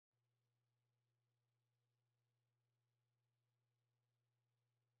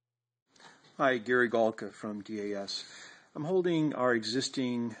Hi, Gary Galka from DAS. I'm holding our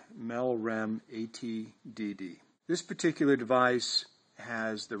existing Mel-Rem AT-DD. This particular device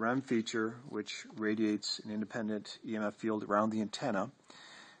has the REM feature, which radiates an independent EMF field around the antenna.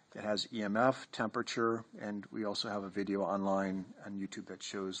 It has EMF, temperature, and we also have a video online on YouTube that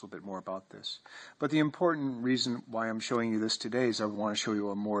shows a little bit more about this. But the important reason why I'm showing you this today is I want to show you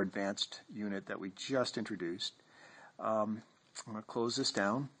a more advanced unit that we just introduced. I'm going to close this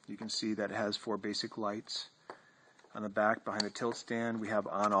down. You can see that it has 4 basic lights. On the back, behind the tilt stand, we have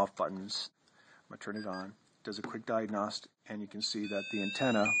on-off buttons. I'm going to turn it on. It does a quick diagnostic, and you can see that the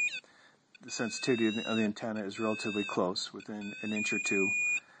antenna, the sensitivity of the antenna is relatively close, within an inch or two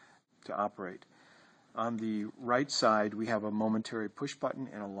to operate. On the right side, we have a momentary push button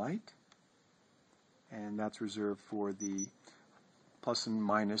and a light, and that's reserved for the plus and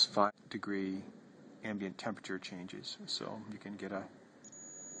minus 5 degree ambient temperature changes. So you can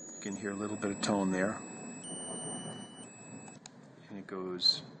hear a little bit of tone there, and it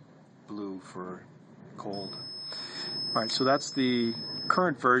goes blue for cold. All right, so that's the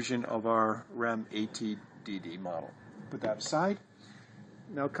current version of our REM AT-DD model. Put that aside.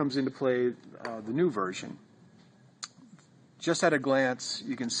 Now comes into play the new version. Just at a glance,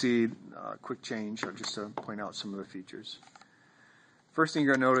 you can see a quick change, just to point out some of the features. First thing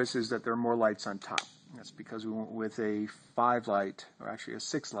you're going to notice is that there are more lights on top. That's because we went with a 5 light, or actually a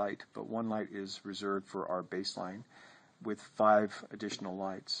 6 light, but 1 light is reserved for our baseline with 5 additional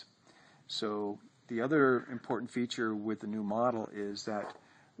lights. So the other important feature with the new model is that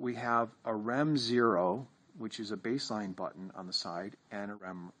we have a REM ZERO, which is a baseline button on the side, and a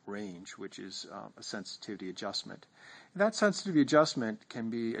REM range, which is a sensitivity adjustment. And that sensitivity adjustment can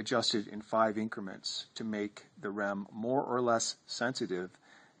be adjusted in 5 increments to make the REM more or less sensitive,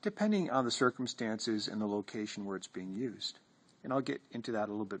 depending on the circumstances and the location where it's being used. And I'll get into that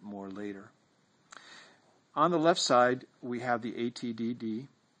a little bit more later. On the left side, we have the AT-DD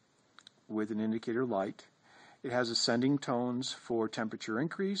with an indicator light. It has ascending tones for temperature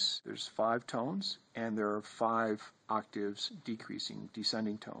increase. There's 5 tones, and there are 5 octaves decreasing,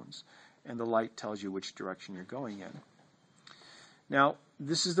 descending tones. And the light tells you which direction you're going in. Now,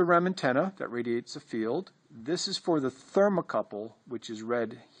 this is the REM antenna that radiates a field. This is for the thermocouple, which is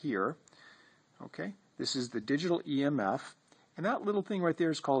red here. Okay, this is the digital EMF, and that little thing right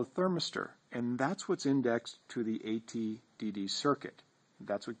there is called a thermistor, and that's what's indexed to the AT-DD circuit.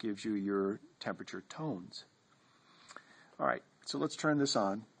 That's what gives you your temperature tones. All right, so let's turn this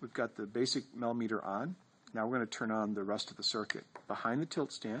on. We've got the basic Mel meter on. Now we're going to turn on the rest of the circuit. Behind the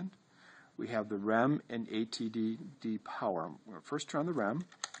tilt stand, we have the REM and AT-DD power. I'm going to first turn on the REM.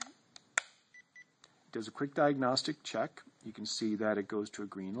 It does a quick diagnostic check. You can see that it goes to a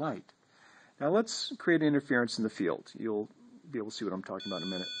green light. Now let's create interference in the field. You'll be able to see what I'm talking about in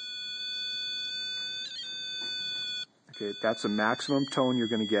a minute. Okay, that's a maximum tone you're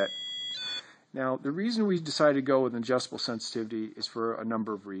going to get. Now, the reason we decided to go with adjustable sensitivity is for a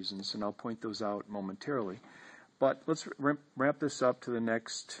number of reasons, and I'll point those out momentarily. But let's ramp this up to the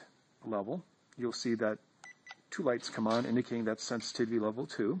next level. You'll see that 2 lights come on, indicating that's sensitivity level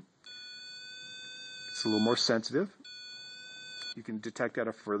 2. It's a little more sensitive. You can detect at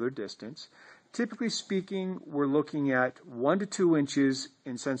a further distance. Typically speaking, we're looking at 1 to 2 inches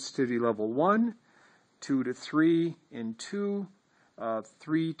in sensitivity level 1, 2 to 3 in 2,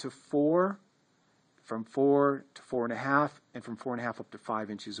 3 to 4, from 4 to 4.5, and from 4.5 up to 5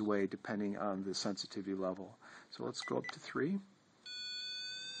 inches away, depending on the sensitivity level. So let's go up to 3.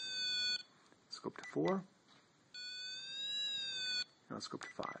 Let's go up to 4. And let's go up to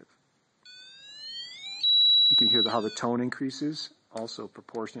 5. You can hear how the tone increases, also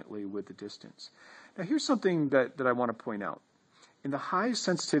proportionately with the distance. Now here's something that I want to point out. In the highest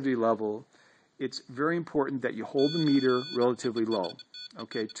sensitivity level, it's very important that you hold the meter relatively low,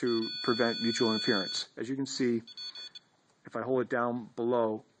 okay, to prevent mutual interference. As you can see, if I hold it down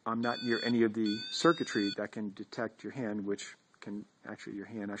below, I'm not near any of the circuitry that can detect your hand, which can actually, your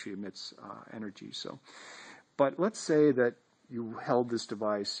hand actually emits energy. So, but let's say that you held this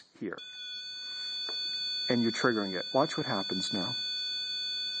device here, and you're triggering it. Watch what happens now.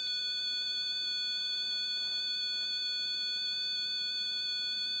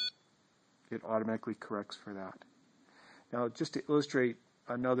 It automatically corrects for that. Now, just to illustrate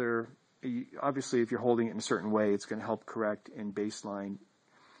another, obviously if you're holding it in a certain way, it's going to help correct in baseline,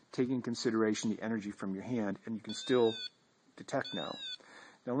 taking into consideration the energy from your hand, and you can still detect now.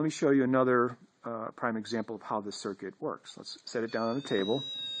 Now let me show you another prime example of how this circuit works. Let's set it down on the table.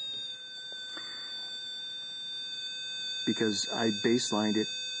 Because I baselined it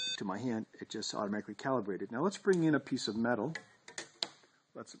to my hand, it just automatically calibrated. Now let's bring in a piece of metal.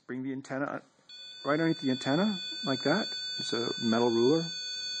 Let's bring the antenna right underneath the antenna, like that. It's a metal ruler.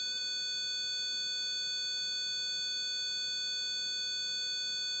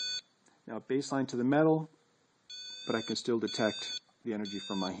 Now baseline to the metal, but I can still detect the energy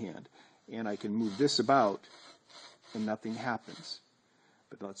from my hand. And I can move this about and nothing happens.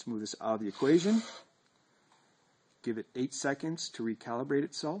 But let's move this out of the equation. Give it 8 seconds to recalibrate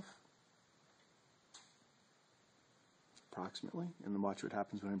itself, approximately, and then watch what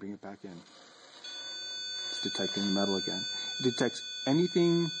happens when I bring it back in. It's detecting the metal again. It detects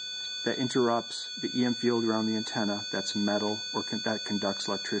anything that interrupts the EM field around the antenna that's metal or that conducts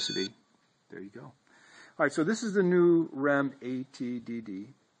electricity. There you go. All right, so this is the new REM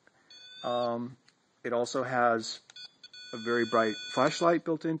ATDD. It also has a very bright flashlight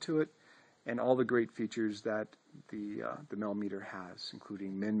built into it, and all the great features that the Mel-meter has,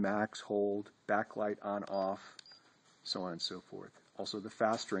 including min, max, hold, backlight on, off, so on and so forth. Also the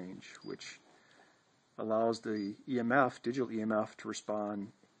fast range, which allows the EMF, digital EMF, to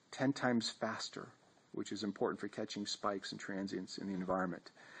respond 10 times faster, which is important for catching spikes and transients in the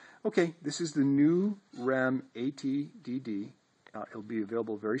environment. Okay, this is the new REM ATDD. It'll be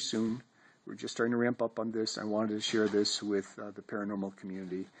available very soon. We're just starting to ramp up on this. I wanted to share this with the paranormal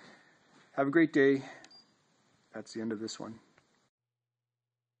community. Have a great day. That's the end of this one.